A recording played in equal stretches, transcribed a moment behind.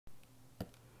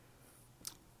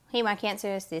Hey my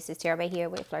Cancers, this is TarotBae here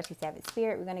with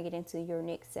FlirtySavageSpirit. We're going to get into your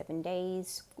next 7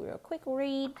 days, real quick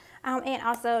read. And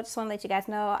also, just want to let you guys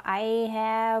know,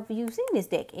 you've seen this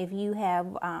deck. If you have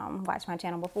watched my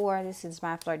channel before, this is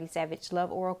my Flirty Savage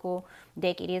Love Oracle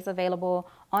deck. It is available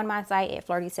on my site at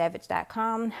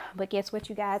FlirtySavage.com. But guess what,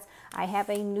 you guys? I have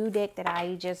a new deck that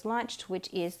I just launched, which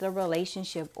is the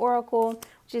Relationship Oracle,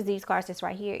 which is these cards that's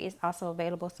right here. Is also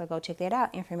available, so go check that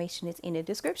out. Information is in the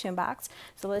description box.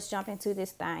 So let's jump into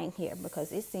this thing here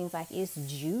because it seems like it's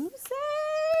juicy.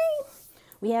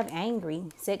 We have angry,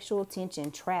 sexual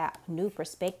tension, trap, new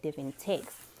perspective, and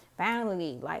text.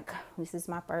 Finally, like, this is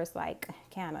my first like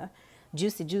kind of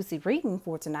juicy reading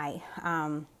for tonight.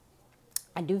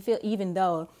 I do feel, even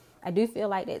though I do feel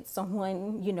like that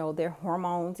someone, you know, their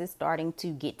hormones is starting to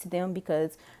get to them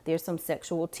because there's some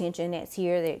sexual tension that's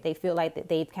here. They feel like that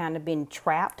they've kind of been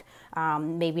trapped,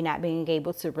 maybe not being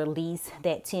able to release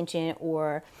that tension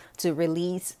or to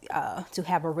release, to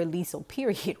have a releasal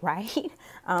period, right?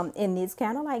 And it's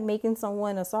kind of like making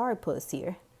someone a sorry puss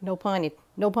here. No pun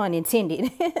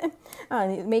intended.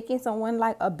 Making someone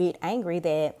like a bit angry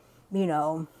that, you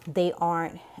know, they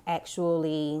aren't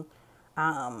actually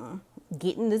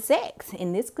getting the sex.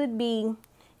 And this could be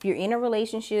if you're in a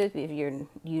relationship, if you're,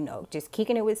 you know, just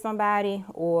kicking it with somebody,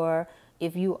 or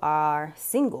if you are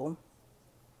single,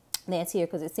 that's here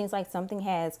because it seems like something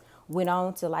has went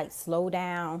on to like slow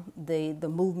down the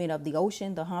movement of the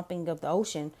ocean, the humping of the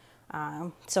ocean,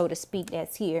 so to speak.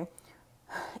 That's here.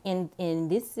 And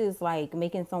this is like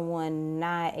making someone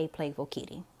not a playful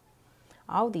kitty.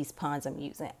 All these puns I'm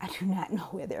using, I do not know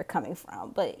where they're coming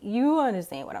from, but you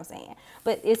understand what I'm saying.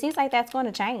 But it seems like that's going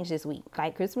to change this week.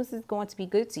 Like, Christmas is going to be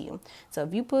good to you. So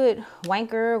if you put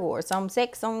wanker or some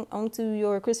sex onto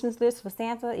your Christmas list for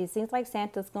Santa, it seems like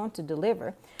Santa's going to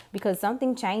deliver, because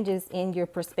something changes in your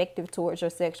perspective towards your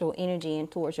sexual energy and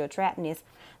towards your trappedness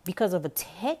because of a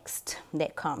text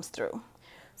that comes through.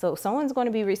 So someone's going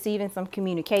to be receiving some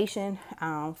communication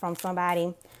from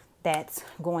somebody that's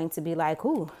going to be like,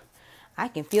 ooh, I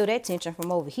can feel that tension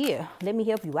from over here. Let me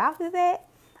help you out with that.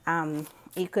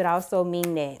 It could also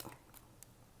mean that,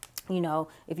 you know,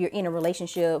 if you're in a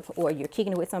relationship or you're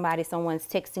kicking it with somebody, someone's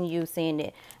texting you saying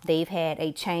that they've had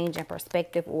a change in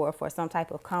perspective, or for some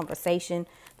type of conversation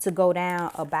to go down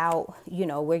about, you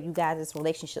know, where you guys'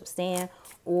 relationship stand,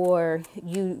 or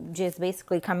you just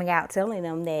basically coming out telling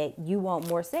them that you want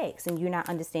more sex and you're not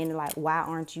understanding, like, why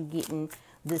aren't you getting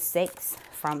the sex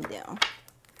from them?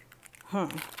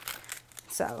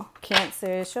 So,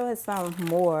 Cancer, show us some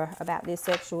more about this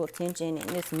sexual tension and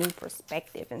this new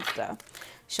perspective and stuff.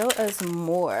 Show us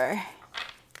more,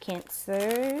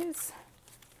 Cancers.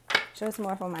 Show us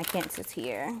more from my Cancers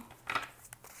here.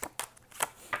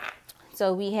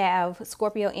 So, we have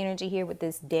Scorpio energy here with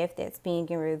this death that's being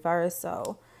in reverse.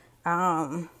 So,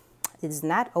 it's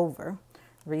not over.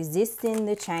 Resisting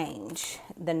the change.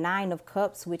 The 9 of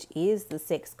Cups, which is the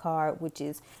sex card, which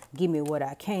is give me what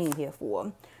I came here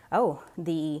for. Oh,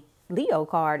 the Leo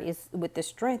card is with the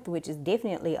Strength, which is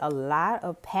definitely a lot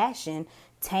of passion,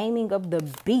 taming of the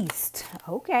beast.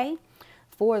 Okay.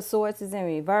 4 of Swords is in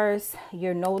reverse.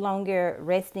 You're no longer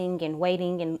resting and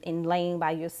waiting and laying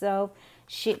by yourself.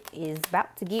 Shit is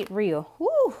about to get real.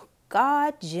 Woo,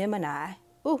 God, Gemini.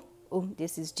 Ooh,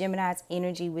 this is Gemini's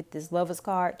energy with this Lover's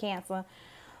card, Cancer.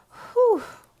 Whew.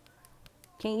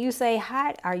 Can you say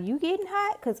hot? Are you getting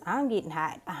hot? Because I'm getting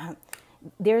hot.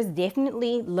 There's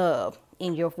definitely love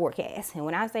in your forecast. And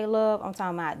when I say love, I'm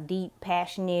talking about deep,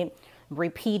 passionate,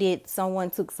 repeated.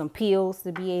 Someone took some pills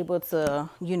to be able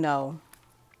to, you know,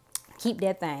 keep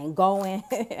that thing going.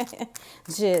 It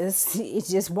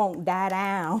just won't die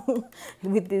down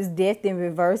with this death in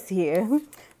reverse here.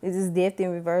 This is death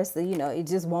in reverse. So, you know, it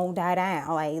just won't die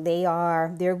down. Like,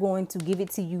 they're going to give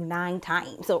it to you 9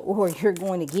 times, or you're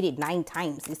going to get it 9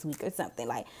 times this week or something.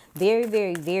 Like, very,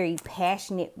 very, very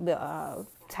passionate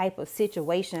type of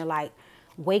situation. Like,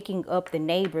 waking up the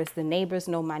neighbors. The neighbors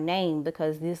know my name,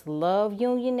 because this love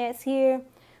union that's here,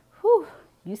 whew,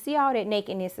 you see all that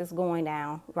nakedness is going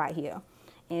down right here.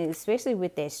 And especially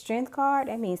with that Strength card,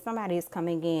 that means somebody is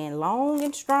coming in long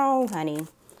and strong, honey.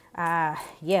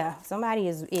 Yeah, somebody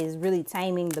is really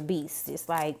taming the beast. It's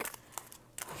like,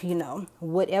 you know,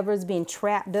 whatever's been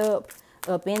trapped up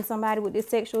in somebody with this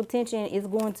sexual tension is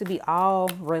going to be all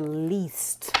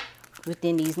released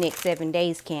within these next 7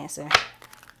 days, Cancer.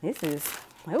 This is,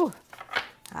 oh,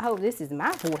 I hope this is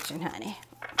my fortune, honey.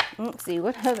 Let's see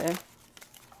what other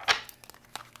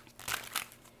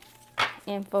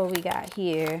info we got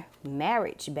here.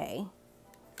 MarriageBae.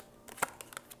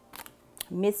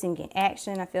 Missing in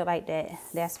action. I feel like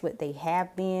that's what they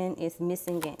have been. It's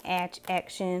missing in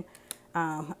action.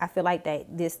 I feel like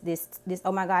that this,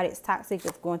 oh my God, it's toxic.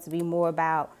 It's going to be more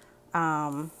about,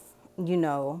 you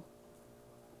know,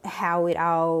 how it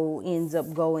all ends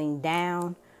up going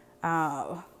down.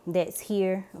 That's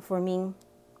here for me.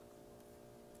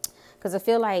 Because I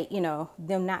feel like, you know,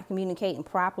 them not communicating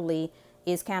properly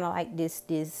is kind of like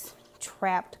this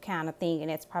trapped kind of thing. And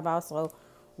that's probably also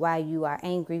why you are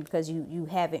angry, because you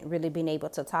haven't really been able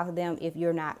to talk to them if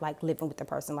you're not like living with the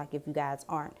person, like if you guys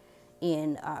aren't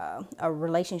in a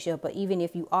relationship. But even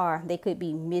if you are, they could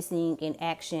be missing in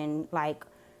action, like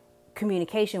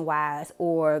communication wise,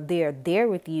 or they're there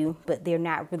with you, but they're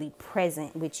not really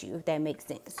present with you, if that makes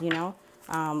sense, you know?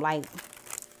 Like,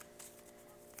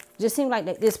 just seems like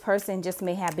that this person just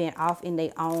may have been off in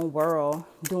their own world,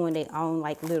 doing their own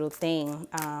like little thing.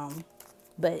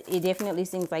 But it definitely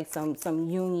seems like some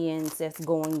unions that's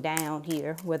going down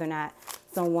here, whether or not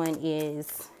someone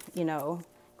is, you know,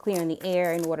 clearing the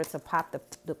air in order to pop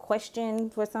the question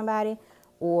for somebody,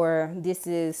 or this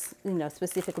is, you know,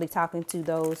 specifically talking to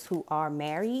those who are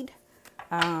married,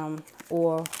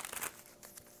 or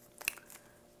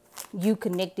you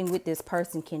connecting with this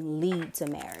person can lead to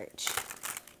marriage.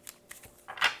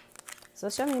 So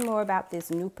show me more about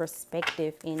this new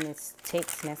perspective in this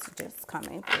text messages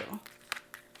coming through.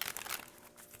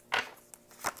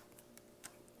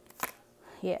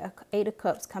 Yeah, 8 of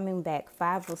Cups coming back,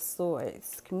 5 of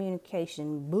Swords,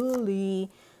 communication, bully,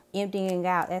 emptying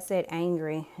out. That's that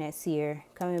angry that's here,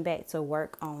 coming back to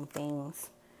work on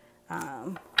things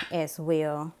as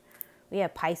well. We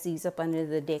have Pisces up under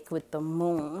the deck with the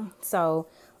moon. So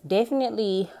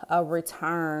definitely a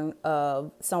return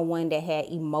of someone that had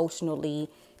emotionally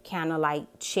kind of like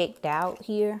checked out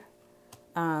here.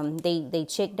 They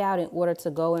checked out in order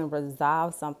to go and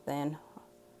resolve something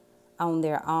on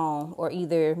their own, or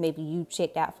either maybe you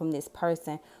checked out from this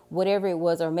person, whatever it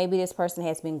was, or maybe this person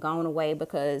has been gone away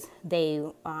because they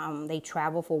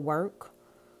travel for work.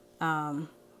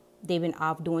 They've been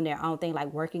off doing their own thing,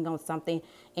 like working on something,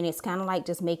 and it's kind of like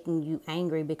just making you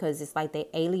angry because it's like they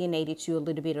alienated you a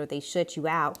little bit, or they shut you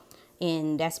out,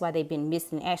 and that's why they've been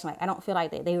missing action. Like, I don't feel like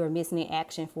that they were missing in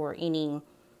action for any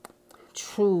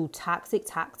true toxic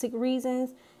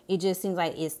reasons. It just seems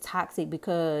like it's toxic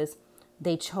because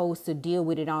they chose to deal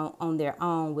with it on their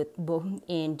own, with both,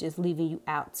 and just leaving you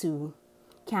out to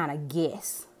kind of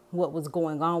guess what was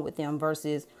going on with them,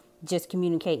 versus just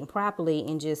communicating properly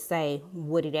and just say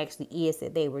what it actually is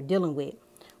that they were dealing with.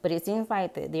 But it seems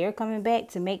like that they're coming back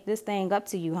to make this thing up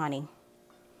to you, honey.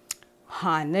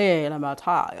 Honey, let me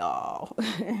tell y'all.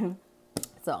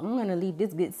 So I'm going to leave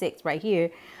this good sex right here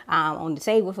on the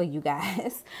table for you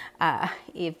guys.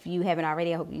 If you haven't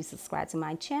already, I hope you subscribe to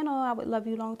my channel. I would love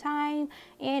you a long time.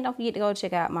 And don't forget to go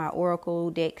check out my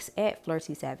oracle decks at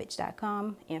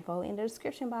FlirtySavage.com. Info in the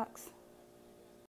description box.